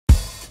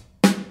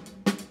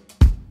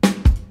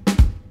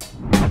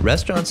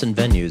Restaurants and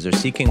venues are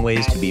seeking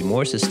ways to be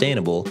more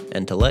sustainable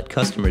and to let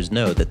customers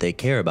know that they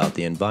care about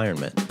the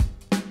environment.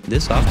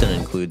 This often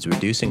includes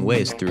reducing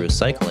waste through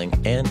recycling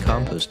and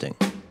composting.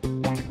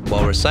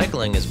 While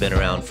recycling has been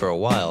around for a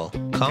while,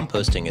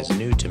 composting is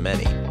new to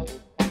many.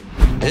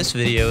 This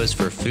video is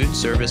for food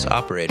service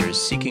operators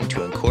seeking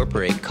to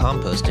incorporate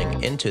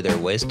composting into their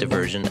waste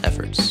diversion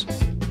efforts.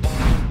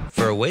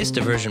 For a waste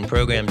diversion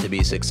program to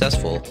be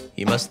successful,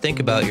 you must think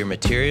about your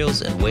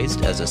materials and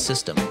waste as a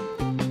system.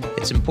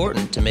 It's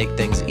important to make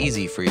things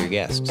easy for your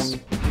guests.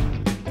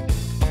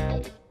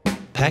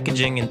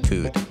 Packaging and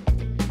food.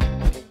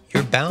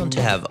 You're bound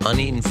to have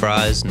uneaten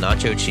fries,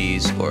 nacho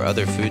cheese, or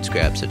other food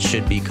scraps that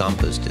should be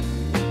composted.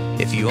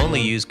 If you only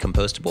use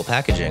compostable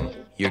packaging,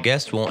 your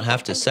guests won't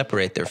have to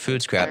separate their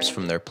food scraps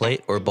from their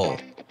plate or bowl.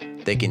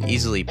 They can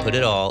easily put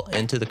it all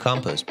into the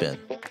compost bin.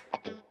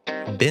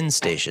 Bin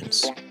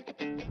stations.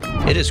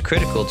 It is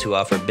critical to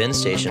offer bin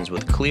stations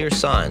with clear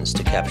signs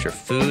to capture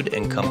food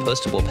and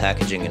compostable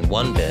packaging in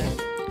one bin,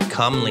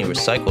 commonly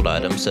recycled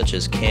items such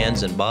as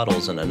cans and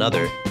bottles in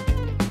another,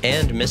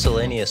 and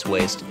miscellaneous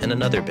waste in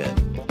another bin.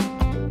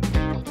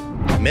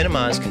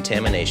 Minimize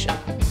contamination.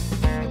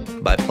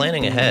 By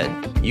planning ahead,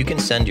 you can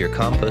send your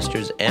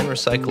composters and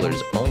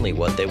recyclers only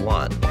what they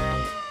want.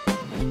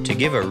 To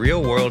give a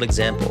real-world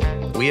example,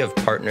 we have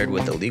partnered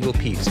with Illegal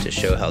Pete's to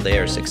show how they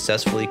are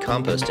successfully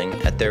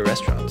composting at their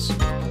restaurants.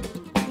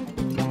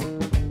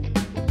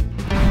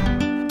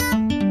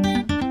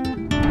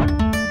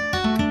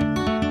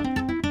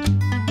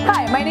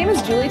 Hi, my name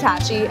is Julie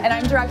Tachi, and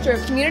I'm Director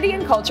of Community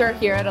and Culture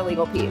here at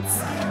Illegal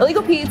Pete's.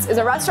 Illegal Pete's is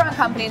a restaurant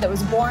company that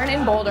was born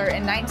in Boulder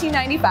in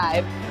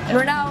 1995, and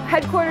we're now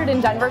headquartered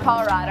in Denver,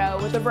 Colorado,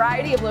 with a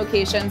variety of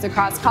locations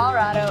across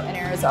Colorado and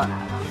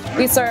Arizona.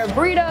 We serve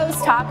burritos,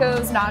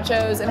 tacos,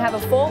 nachos, and have a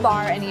full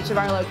bar in each of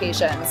our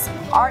locations.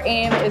 Our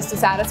aim is to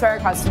satisfy our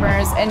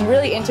customers and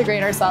really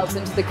integrate ourselves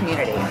into the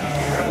community.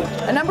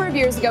 A number of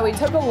years ago, we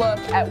took a look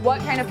at what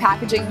kind of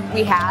packaging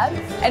we had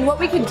and what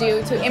we could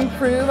do to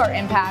improve our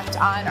impact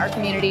on our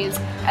communities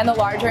and the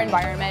larger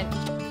environment.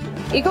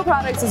 Eco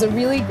Products is a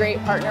really great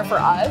partner for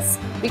us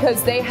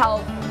because they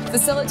help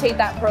facilitate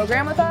that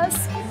program with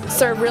us,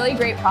 serve really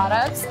great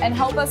products, and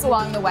help us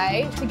along the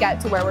way to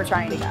get to where we're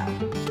trying to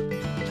go.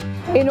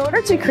 In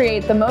order to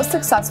create the most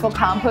successful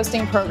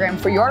composting program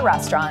for your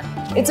restaurant,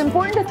 it's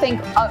important to think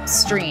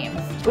upstream,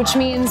 which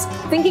means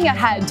thinking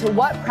ahead to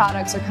what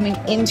products are coming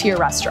into your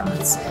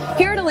restaurants.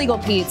 Here at Illegal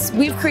Pete's,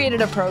 we've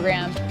created a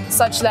program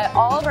such that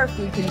all of our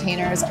food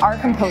containers are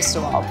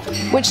compostable,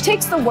 which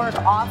takes the work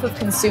off of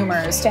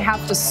consumers to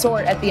have to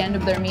sort at the end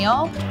of their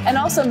meal and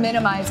also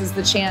minimizes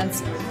the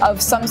chance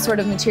of some sort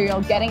of material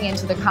getting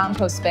into the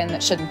compost bin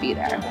that shouldn't be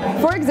there.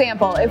 For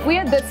example, if we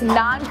had this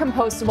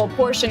non-compostable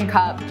portion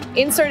cup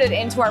inserted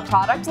into our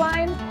product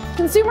line,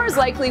 consumers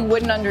likely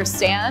wouldn't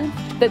understand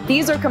that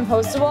these are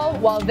compostable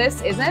while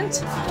this isn't,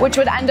 which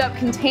would end up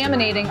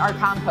contaminating our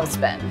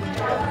compost bin.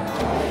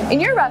 In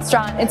your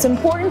restaurant, it's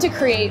important to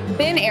create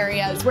bin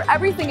areas where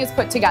everything is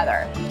put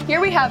together. Here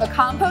we have a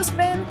compost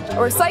bin, a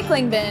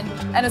recycling bin,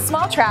 and a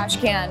small trash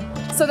can,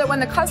 so that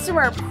when the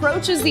customer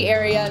approaches the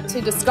area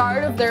to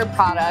discard of their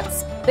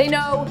products, they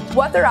know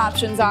what their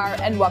options are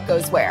and what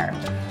goes where.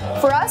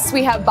 For us,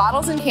 we have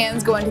bottles and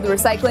cans go into the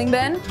recycling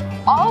bin,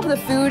 all of the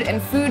food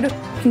and food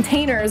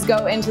containers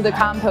go into the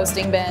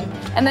composting bin,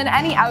 and then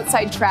any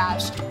outside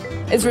trash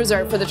is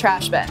reserved for the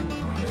trash bin.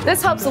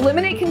 This helps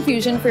eliminate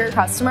confusion for your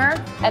customer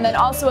and then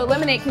also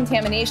eliminate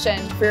contamination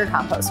for your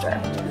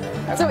composter.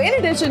 So in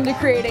addition to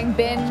creating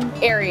bin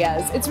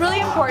areas, it's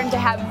really important to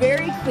have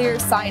very clear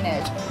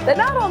signage that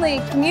not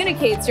only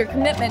communicates your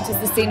commitment to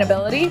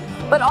sustainability,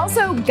 but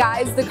also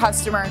guides the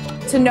customer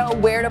to know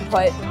where to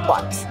put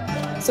what.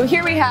 So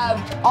here we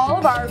have all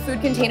of our food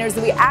containers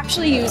that we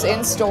actually use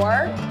in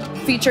store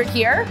featured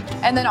here,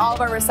 and then all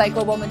of our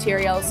recyclable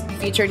materials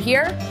featured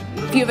here.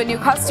 If you have a new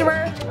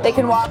customer, they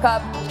can walk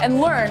up and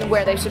learn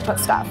where they should put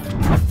stuff.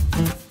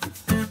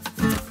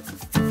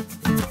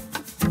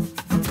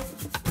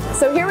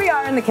 So here we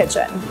are in the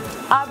kitchen.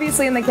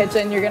 Obviously in the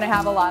kitchen, you're gonna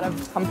have a lot of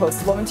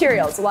compostable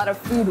materials, a lot of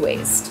food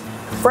waste.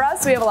 For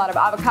us, we have a lot of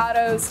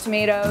avocados,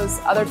 tomatoes,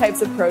 other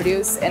types of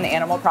produce and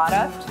animal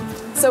product.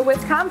 So with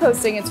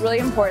composting, it's really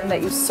important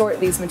that you sort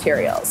these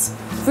materials.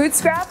 Food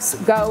scraps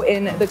go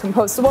in the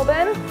compostable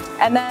bin,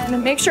 and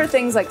then make sure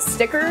things like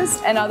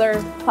stickers and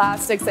other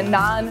plastics and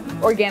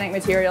non-organic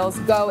materials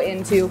go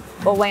into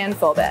the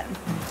landfill bin.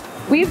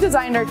 We've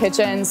designed our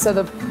kitchen so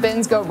the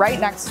bins go right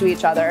next to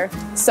each other,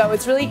 so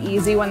it's really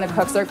easy when the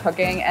cooks are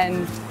cooking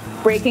and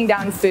breaking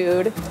down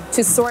food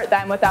to sort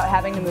them without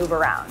having to move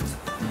around.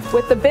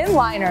 With the bin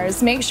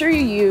liners, make sure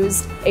you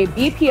use a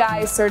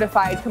BPI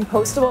certified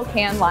compostable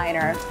can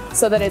liner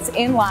so that it's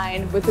in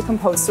line with the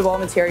compostable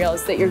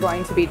materials that you're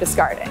going to be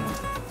discarding.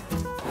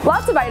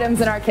 Lots of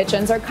items in our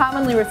kitchens are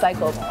commonly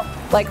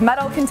recyclable, like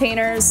metal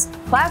containers,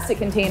 plastic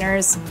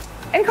containers,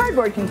 and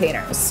cardboard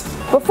containers.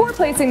 Before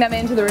placing them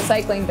into the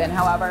recycling bin,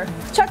 however,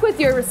 check with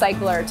your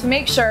recycler to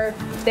make sure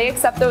they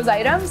accept those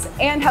items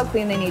and how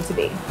clean they need to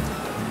be.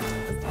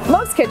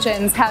 Most Most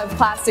kitchens have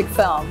plastic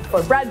film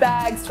for bread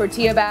bags,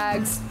 tortilla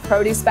bags,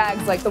 produce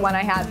bags like the one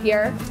I have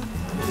here.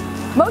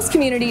 Most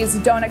communities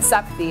don't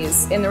accept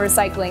these in the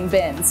recycling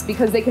bins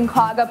because they can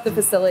clog up the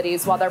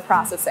facilities while they're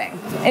processing.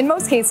 In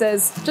most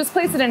cases, just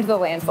place it into the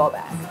landfill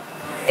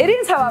bin. It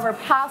is, however,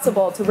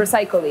 possible to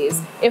recycle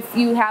these if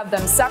you have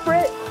them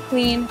separate,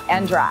 clean,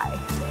 and dry.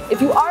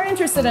 If you are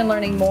interested in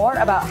learning more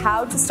about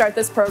how to start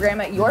this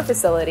program at your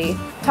facility,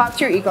 talk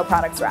to your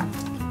eco-products rep.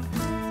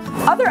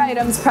 Other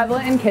items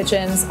prevalent in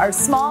kitchens are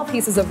small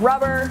pieces of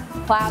rubber,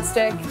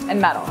 plastic, and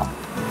metal.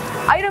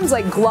 Items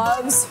like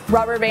gloves,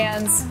 rubber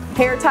bands,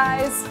 hair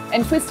ties,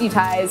 and twisty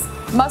ties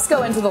must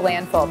go into the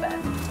landfill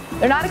bin.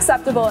 They're not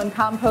acceptable in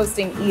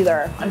composting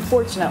either,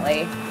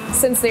 unfortunately,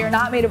 since they are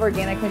not made of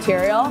organic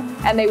material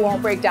and they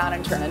won't break down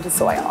and turn into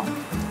soil.